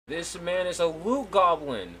This man is a loot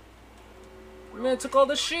goblin. Man took all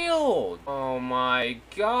the shield. Oh my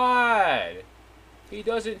god. He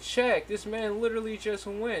doesn't check. This man literally just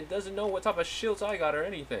went. Doesn't know what type of shields I got or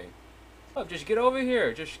anything. Oh, just get over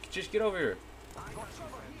here. Just get over here.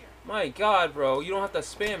 My god, bro. You don't have to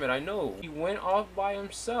spam it. I know. He went off by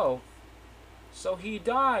himself. So he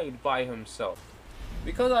died by himself.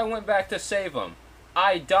 Because I went back to save him,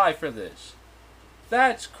 I die for this.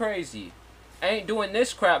 That's crazy. I ain't doing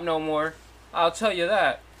this crap no more. I'll tell you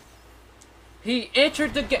that. He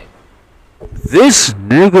entered the game. This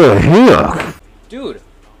nigga here. Dude,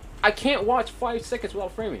 I can't watch 5 seconds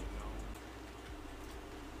without framing.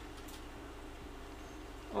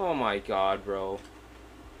 Oh my god, bro.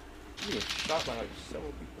 I'm getting shot by like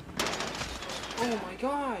several people. Oh my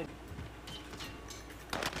god.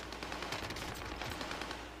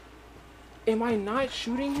 Am I not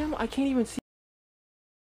shooting him? I can't even see.